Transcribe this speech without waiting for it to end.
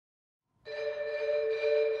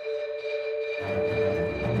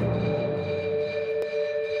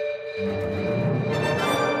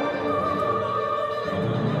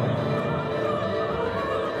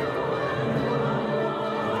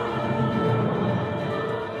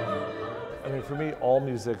for me, all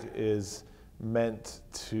music is meant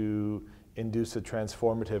to induce a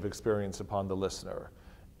transformative experience upon the listener.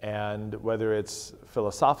 And whether it's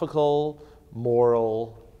philosophical,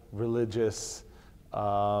 moral, religious,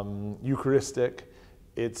 Eucharistic,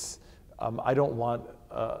 I don't want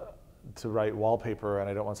to write wallpaper, and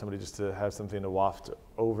I don't want somebody just to have something to waft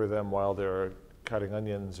over them while they're cutting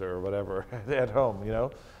onions or whatever at home, you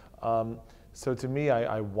know? So to me,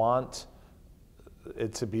 I want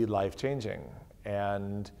it to be life-changing.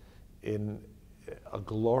 And in a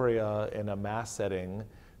Gloria in a mass setting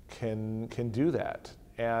can do that.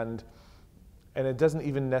 And it doesn't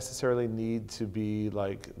even necessarily need to be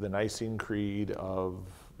like the Nicene Creed of,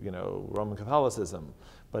 you know, Roman Catholicism,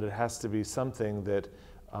 but it has to be something that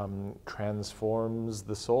transforms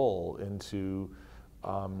the soul into,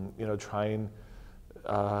 you know, trying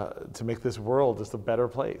to make this world just a better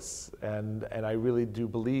place. And I really do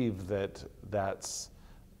believe that that's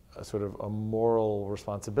a sort of a moral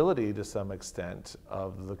responsibility to some extent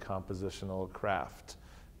of the compositional craft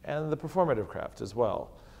and the performative craft as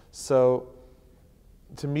well. So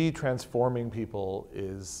to me, transforming people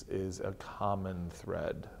is a common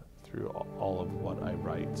thread through all of what I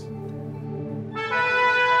write.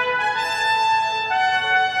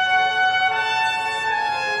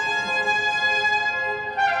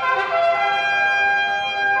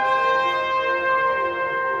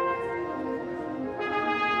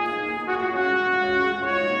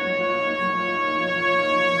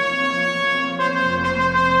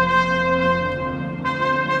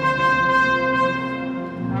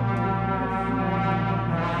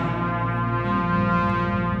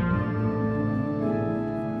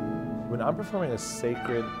 When I'm performing a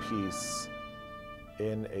sacred piece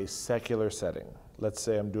in a secular setting, let's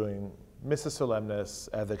say I'm doing Missa Solemnis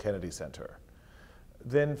at the Kennedy Center,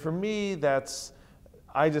 then for me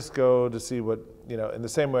I just go to see what, you know, in the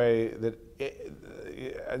same way that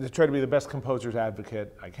I just try to be the best composer's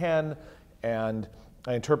advocate I can, and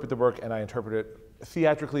I interpret the work and I interpret it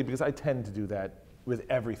theatrically because I tend to do that with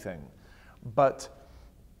everything. But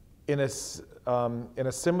in a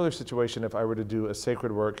similar situation, if I were to do a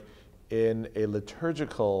sacred work in a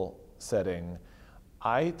liturgical setting,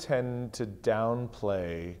 I tend to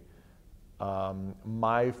downplay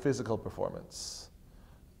my physical performance.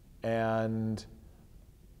 And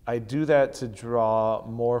I do that to draw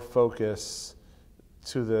more focus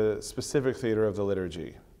to the specific theater of the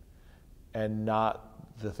liturgy and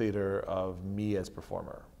not the theater of me as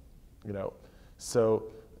performer, you know.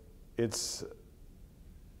 So it's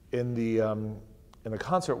in the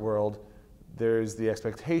concert world, there's the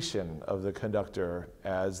expectation of the conductor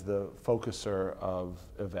as the focuser of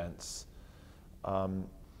events.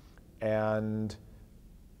 And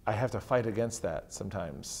I have to fight against that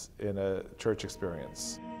sometimes in a church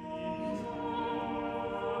experience.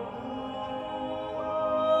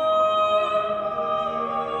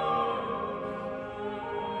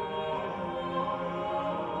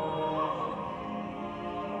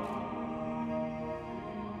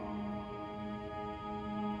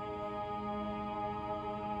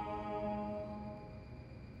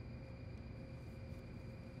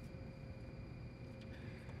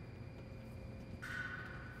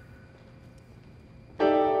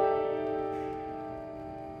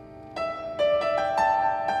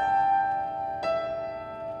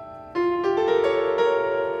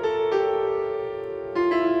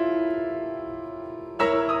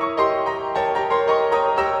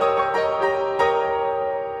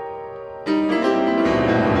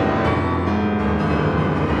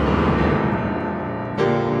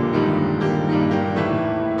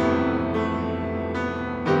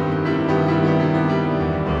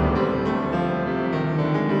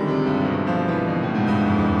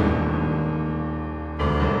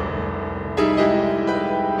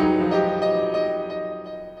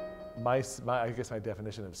 I guess my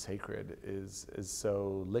definition of sacred is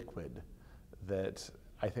so liquid that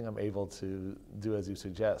I think I'm able to do as you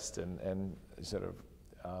suggest and sort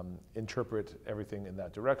of interpret everything in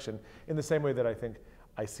that direction in the same way that I think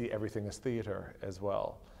I see everything as theater as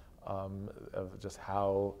well, of just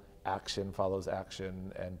how action follows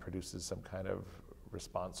action and produces some kind of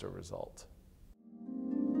response or result.